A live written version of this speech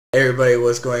Hey everybody,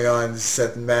 what's going on? This is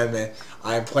SETHiSAMadman.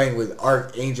 I'm playing with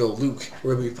ArcAngelLuke.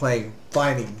 We're gonna be playing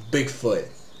Finding BigFoot.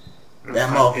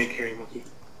 That big hairy monkey.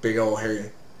 Big old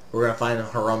hairy. We're gonna find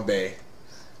Harambe.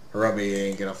 Harambe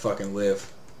ain't gonna fucking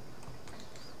live.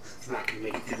 He's not gonna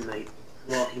make it through the night.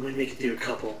 Well, he might make it through a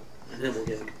couple, and then we'll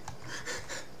get him.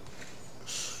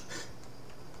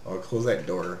 I'll close that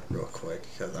door real quick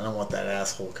because I don't want that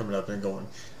asshole coming up and going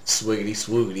swiggity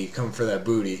swoogity, coming for that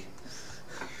booty.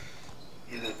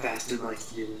 Yeah, that bastard likes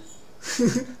to do it.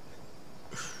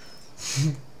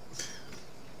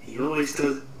 He always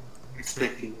does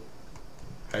expecting.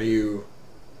 How do you...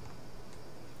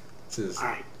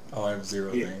 Alright. Oh, I have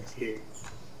zero things. Here.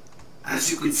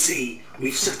 As you can see,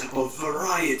 we've set up a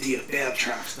variety of bear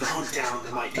traps to hunt down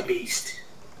the mighty beast.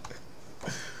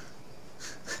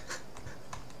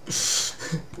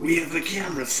 We have the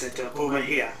camera set up over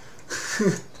here,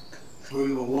 where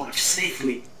we will watch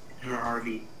safely in our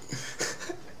RV.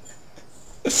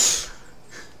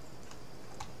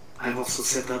 I've also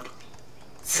set up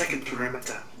second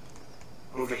perimeter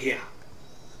over here.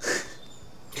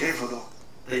 Careful though,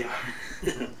 they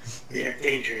are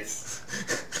dangerous.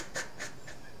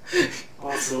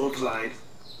 Also applied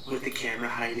with the camera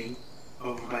hiding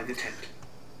over by the tent.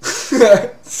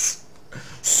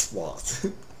 SWAT.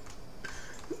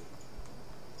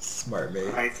 Smart mate.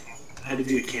 Alright, I had to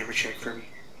do a camera check for me.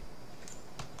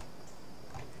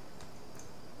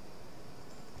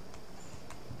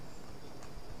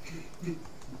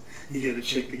 You gotta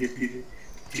check the computer.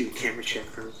 Do a camera check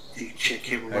for me. Do check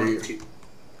camera 1 and 2.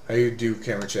 How you do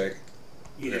camera check?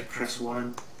 You press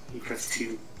 1, you press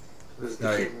 2. Those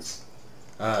are the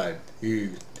cameras.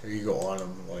 You go on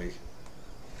them like...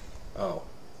 Oh.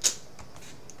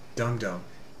 Dum-dum.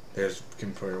 There's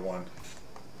computer 1.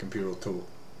 Computer 2.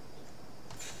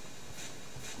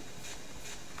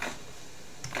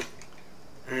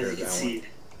 As you can see,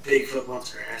 BigFoot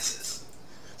wants her asses.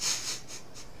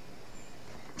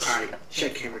 Alright,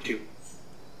 check camera 2.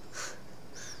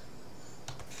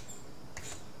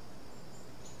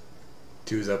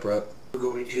 Two's up, right? We're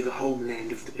going to the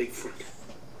homeland of the BigFoot.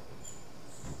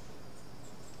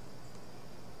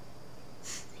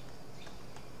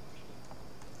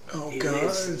 Oh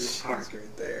gosh, it's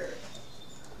right there.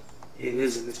 It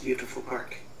is in this beautiful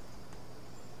park.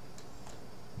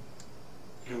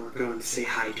 And we're going to say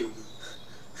hi to him.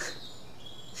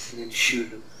 And then shoot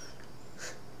him.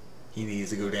 He needs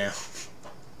to go down.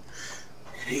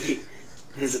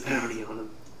 There's a bounty on him.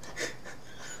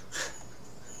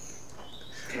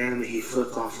 Apparently he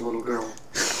flipped off a little girl.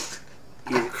 He's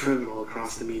a criminal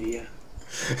across the media.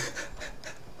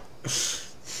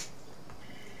 Let's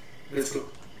go.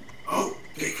 Oh,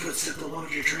 BigFoot set the load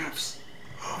of your traps.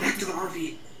 Back to the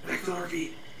RV. Back to the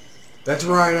RV. That's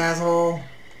right, asshole.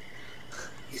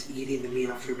 He's eating the meat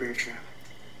off your bear trap.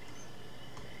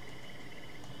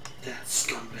 That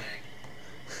scumbag.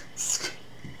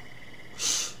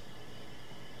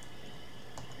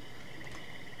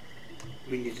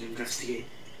 We need to investigate.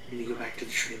 We need to go back to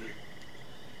the trailer.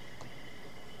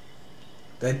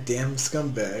 That damn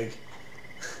scumbag.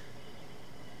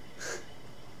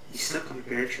 You stepped on a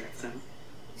bear trap then.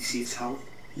 You see his health?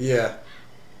 Yeah.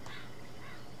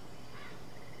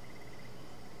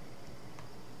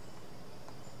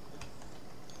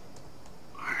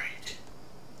 Alright.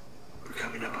 We're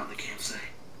coming up on the campsite.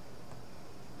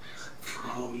 For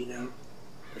all we know,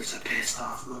 there's a pissed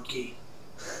off monkey.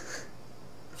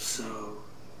 So,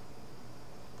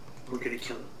 we're gonna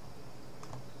kill him.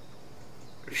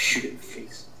 We're gonna shoot it in the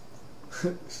face.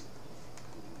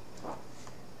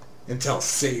 And tell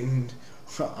Satan,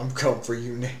 I'm coming for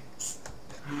you next.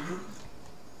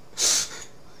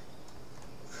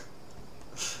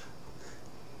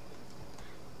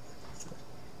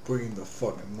 Bring the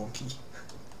fucking monkey.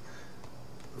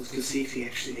 Let's go see if he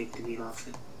actually ate the meat off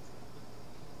it.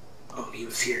 Oh, he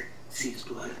was here. See his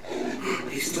blood.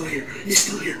 He's still here. He's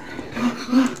still here.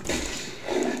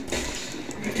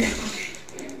 Goddamn monkey.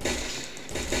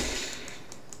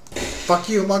 Fuck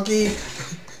you, monkey.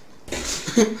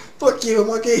 Fuck you,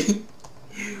 monkey.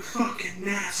 You fucking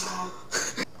asshole.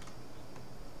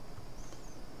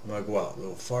 I'm gonna go out a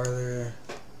little farther.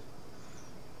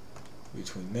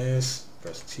 Between this,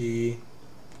 press T.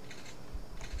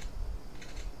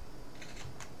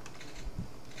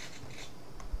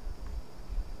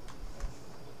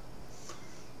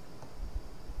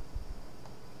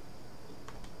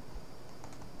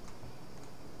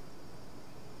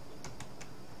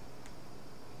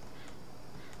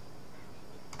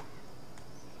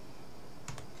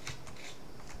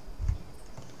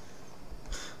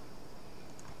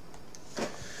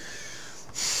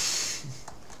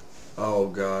 Oh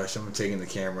gosh, I'm taking the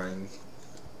camera and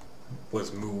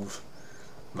was move.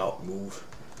 Mouth move.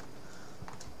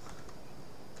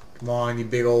 Come on, you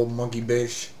big old monkey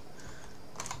bitch.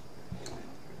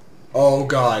 Oh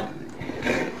god.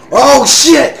 Oh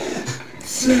shit!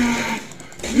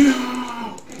 Seth!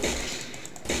 No!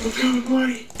 I'm coming,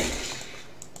 buddy.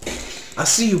 I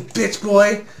see you, bitch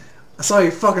boy. I saw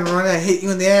you fucking run and hit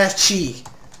you in the ass cheek.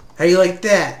 How you like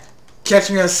that?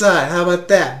 Catch me outside. How about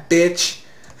that, bitch?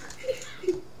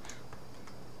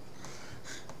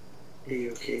 Are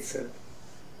you okay, Seth?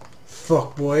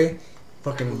 Fuck, boy.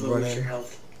 Fucking What was your running.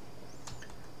 health?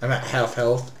 I'm at half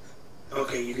health.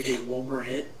 Okay, you can take one more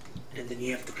hit, and then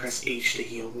you have to press H to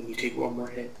heal when you take one more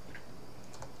hit.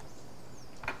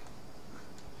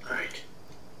 Alright.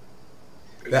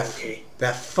 Are you okay?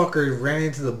 That fucker ran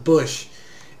into the bush.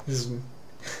 This is...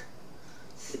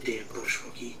 The damn bush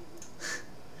Wookie.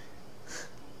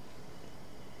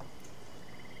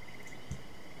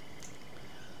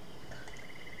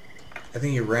 I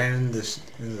think he ran into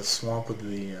the swamp with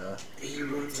the, He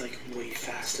runs like way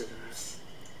faster than us.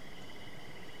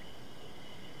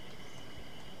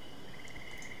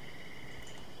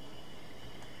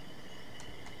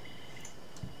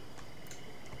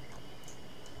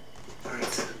 Alright,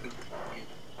 so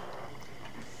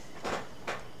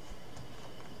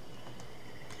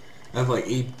I have like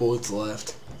 8 bullets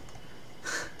left.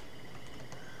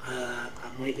 I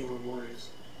might know where more is.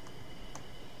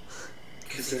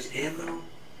 Because there's ammo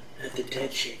at the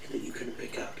dead chick that you couldn't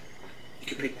pick up. You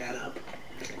can pick that up.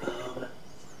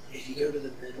 If you go to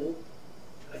the middle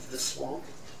of the swamp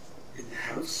in the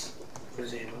house,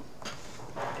 there's ammo.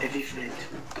 If you find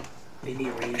any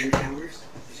ranger towers,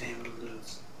 there's ammo in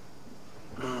those.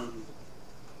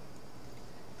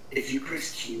 If you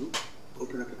press Q,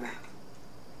 open up a map.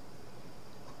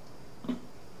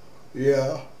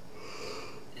 Yeah.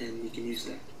 And you can use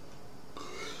that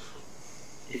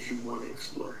if you want to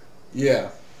explore.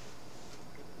 Yeah.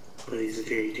 But he's a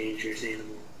very dangerous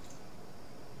animal.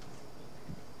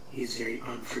 He's very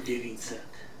unforgiving,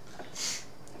 Seth.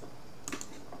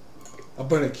 I'll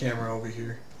put a camera over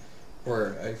here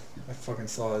where I fucking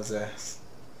saw his ass.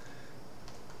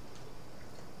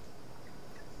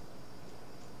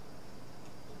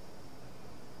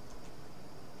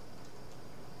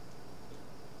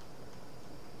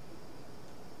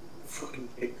 Fucking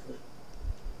BigFoot.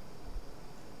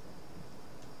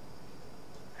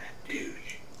 That dude.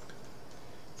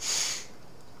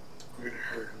 We're gonna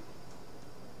hurt him.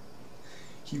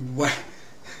 He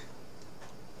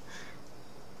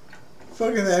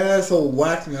fucking that asshole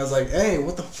whacked me. I was like, hey,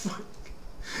 what the fuck?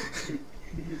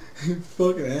 You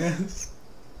fucking ass.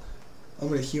 I'm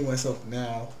gonna heal myself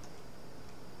now.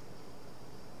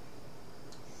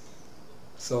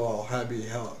 So I'll have be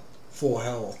full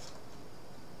health.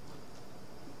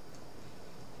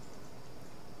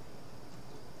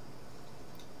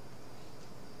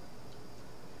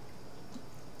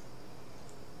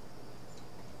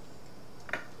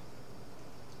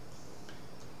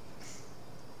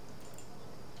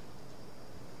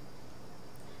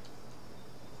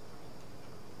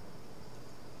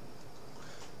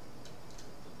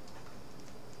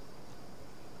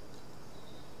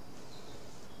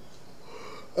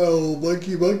 Oh,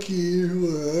 monkey, monkey,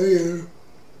 where are you?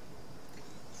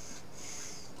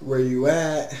 Where you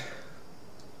at?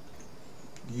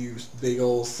 You big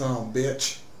old son of a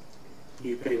bitch.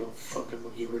 You big old fucking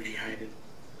monkey, where'd you hide him?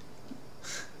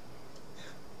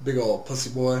 Big old pussy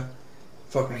boy.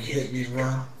 Fucking hit me and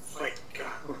run. Fight,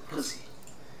 God, we're pussy.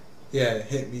 Yeah,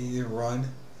 hit me and run.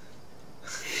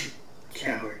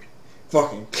 Coward.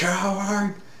 Fucking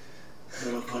coward.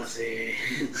 Little pussy.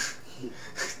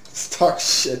 Just talk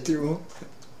shit to him.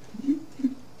 You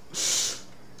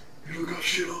don't got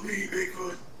shit on me,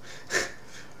 BigFoot.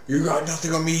 You got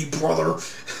nothing on me, brother.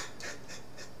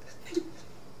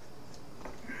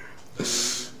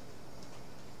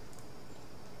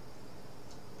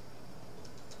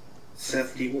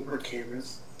 Seth, do you want more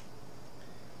cameras?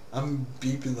 I'm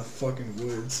beeping the fucking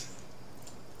woods.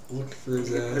 Looking for his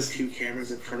You can put ass. 2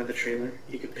 cameras in front of the trailer.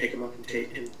 You can pick them up and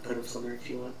put them somewhere if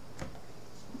you want.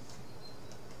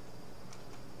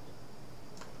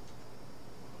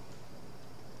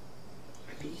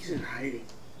 I think he's in hiding.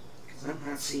 Because I'm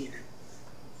not seeing him.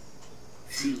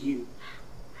 I see you.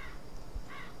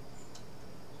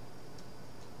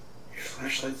 Your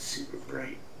flashlight's super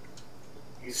bright.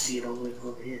 You can see it all the way from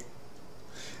over here.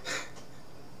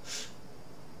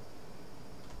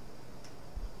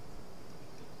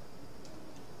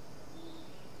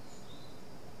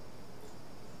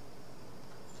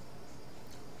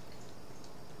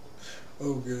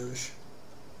 Oh gosh.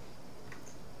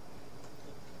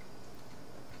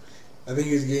 I think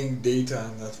it's getting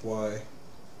daytime, that's why.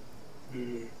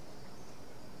 Mm.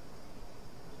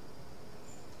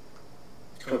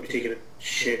 He's probably taking a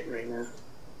shit right now.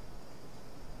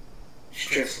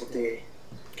 Stressful day.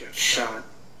 Got shot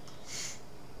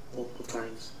multiple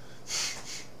times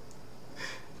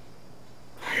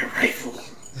by a rifle.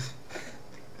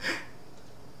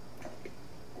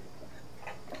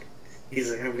 He's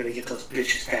like, I'm gonna get those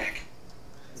bitches back.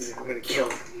 He's like, I'm gonna kill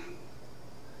them.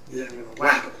 He's like, I'm gonna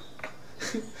whap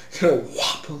them. Gonna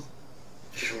whop him.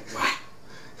 Just whap.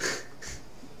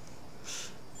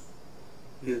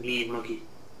 He's a mean monkey.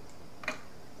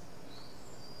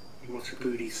 He wants her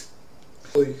booties.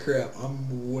 Holy crap,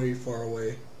 I'm way far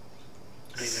away.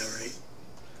 I know, right?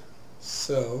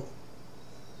 So...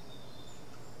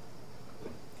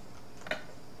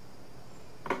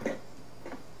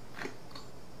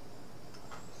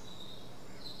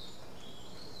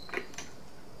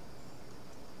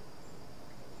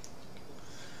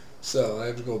 So I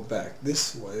have to go back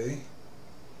this way.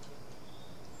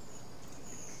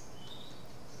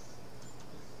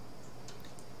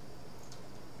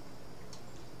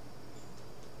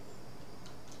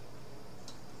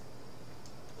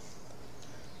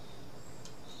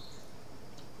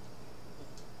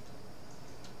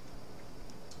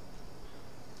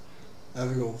 I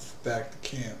have to go back to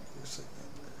camp for a second.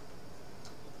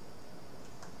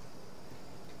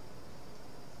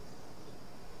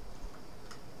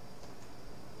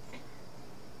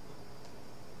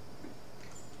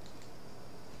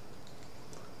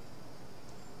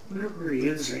 I wonder where he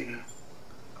is right now.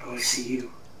 Oh, I see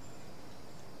you.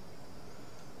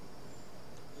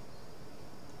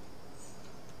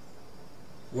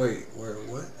 Wait, where,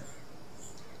 what?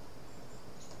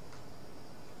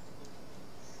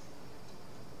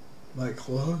 My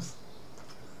clothes?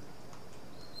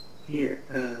 Here,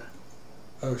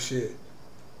 Oh shit.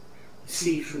 I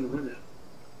see you from the window.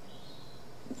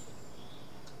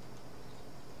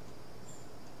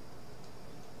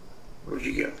 Where'd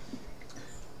you go?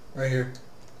 Right here.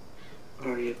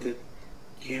 Are you at the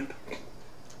camp?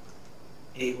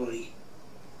 Hey, buddy.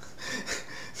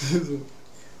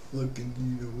 Looking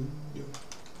through the window.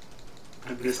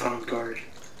 I'm just on guard.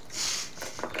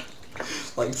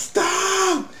 Like,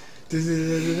 stop! It's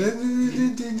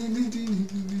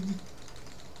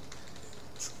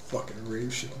a fucking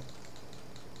rave show.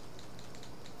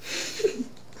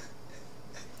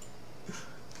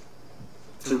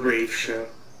 It's a rave show.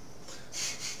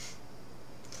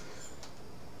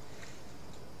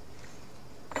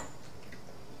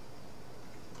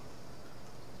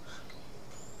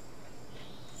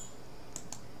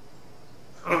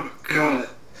 Oh god.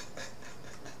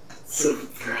 So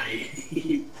bright.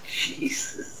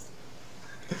 Jesus.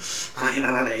 My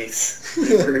eyes. My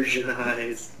Persian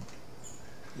eyes.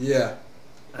 Yeah.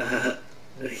 A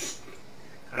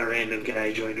random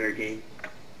guy joined our game.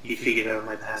 He figured out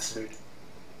my password.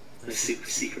 My super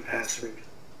secret password.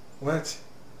 What?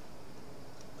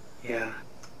 Yeah.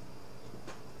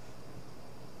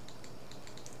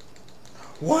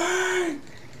 What?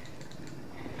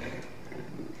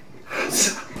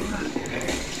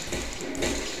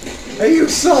 Hey, you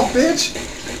suck, bitch!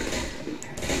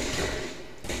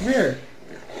 Come here.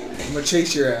 I'm gonna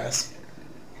chase your ass.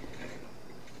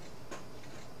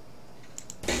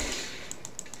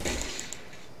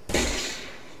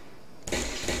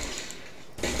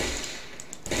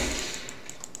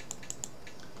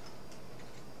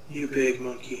 You big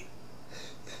monkey.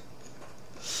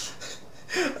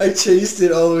 I chased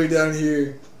it all the way down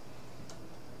here.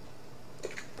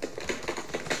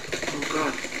 Oh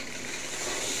god.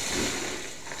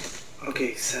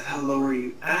 Okay, Seth, how low are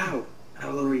you? Ow!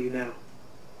 How low are you now?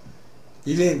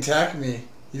 You didn't attack me.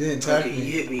 You didn't attack Okay, me.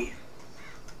 you hit me.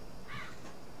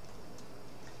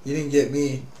 You didn't get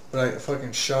me, but I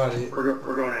fucking shot it. We're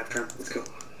going after him. Let's go.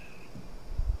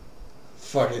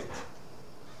 Fuck it.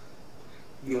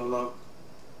 YOLO.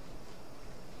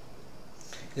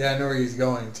 Yeah, I know where he's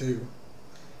going too.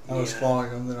 I was Yeah.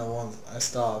 following him, then I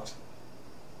stopped.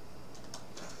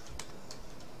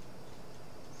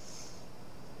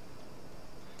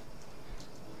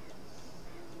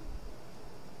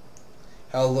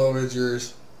 How low is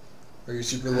yours? Are you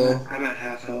super low? I'm at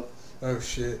half health. Oh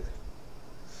shit.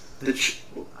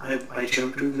 I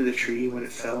jumped over the tree when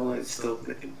it fell, and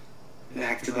it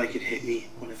acted like it hit me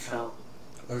when it fell.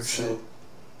 Oh shit. So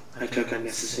I took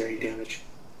unnecessary damage.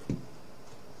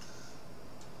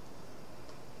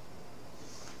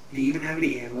 Do you even have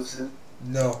any ammo, Seth?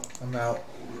 No, I'm out.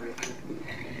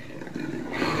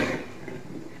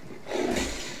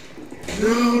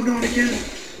 No, not again!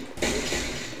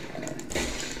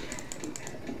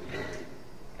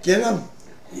 Get him!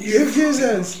 You Give his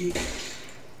ass! monkey.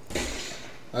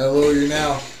 I lower you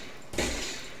now.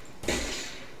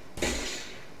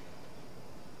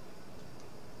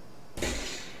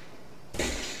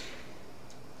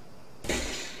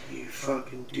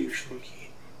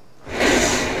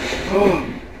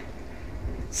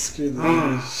 scared the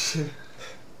living shit.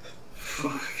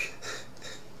 Fuck.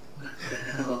 What the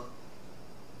hell?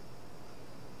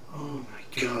 Oh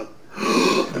my god.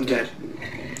 I'm dead.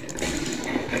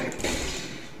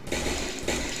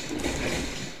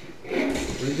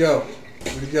 Where'd he go?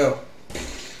 Where'd he go?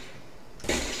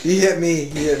 He hit me.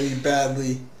 He hit me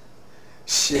badly.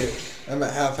 Shit. I'm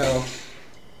at half health.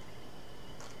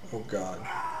 Oh god.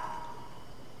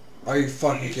 Are you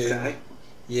fucking kidding me?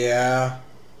 Yeah.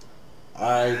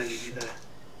 How did you do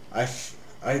that?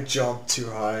 I jumped too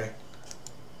high.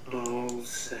 Oh,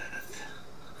 Seth.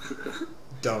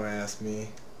 Dumbass me.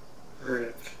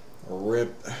 Rip.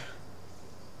 Rip. Are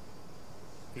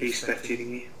you spectating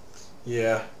me?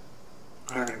 Yeah.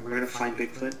 Alright, we're gonna find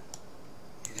Bigfoot.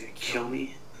 He's gonna kill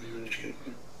me, and I'm gonna shoot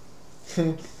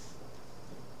him.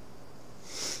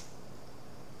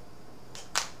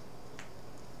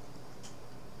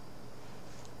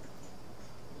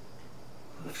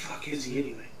 Who the fuck is he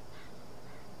anyway?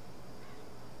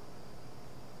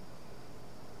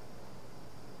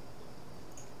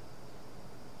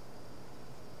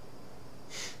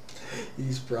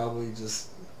 He's probably just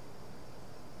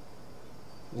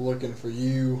looking for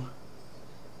you.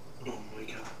 Oh my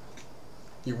god.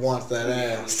 He wants that It'd be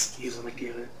ass. funny. He's on like the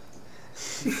other.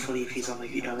 It'd be funny if he's on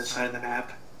like the other side of the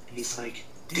map, and he's like,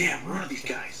 "Damn, where are these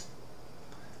guys?"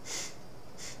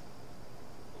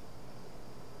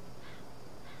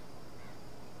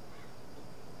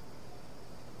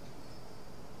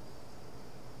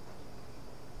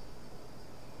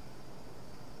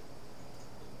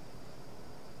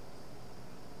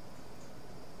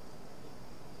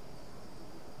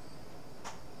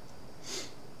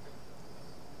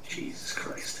 Jesus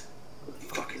Christ. Where the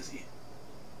fuck is he?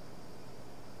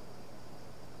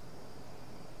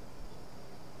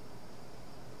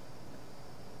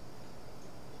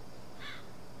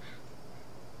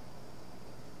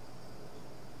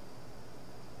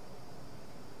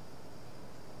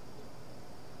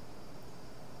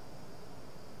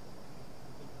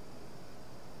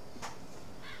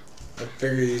 I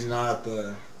figured he's not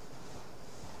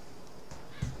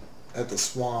at the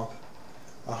swamp.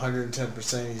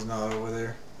 110% he's not over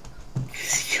there. You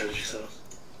killed yourself.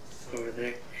 Over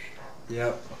there.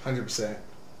 Yep, 100%.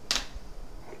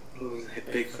 It wasn't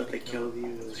Bigfoot that killed you,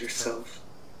 it was yourself.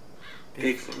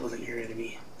 Bigfoot wasn't your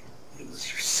enemy. It was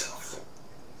yourself.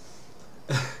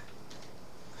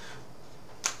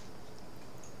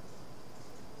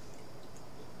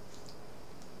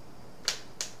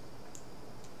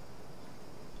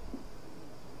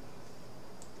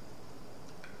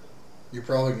 You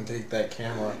probably can take that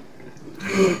camera.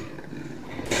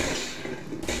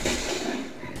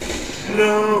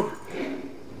 No!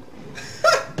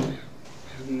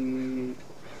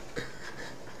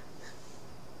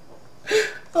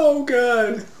 Oh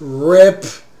god. Rip.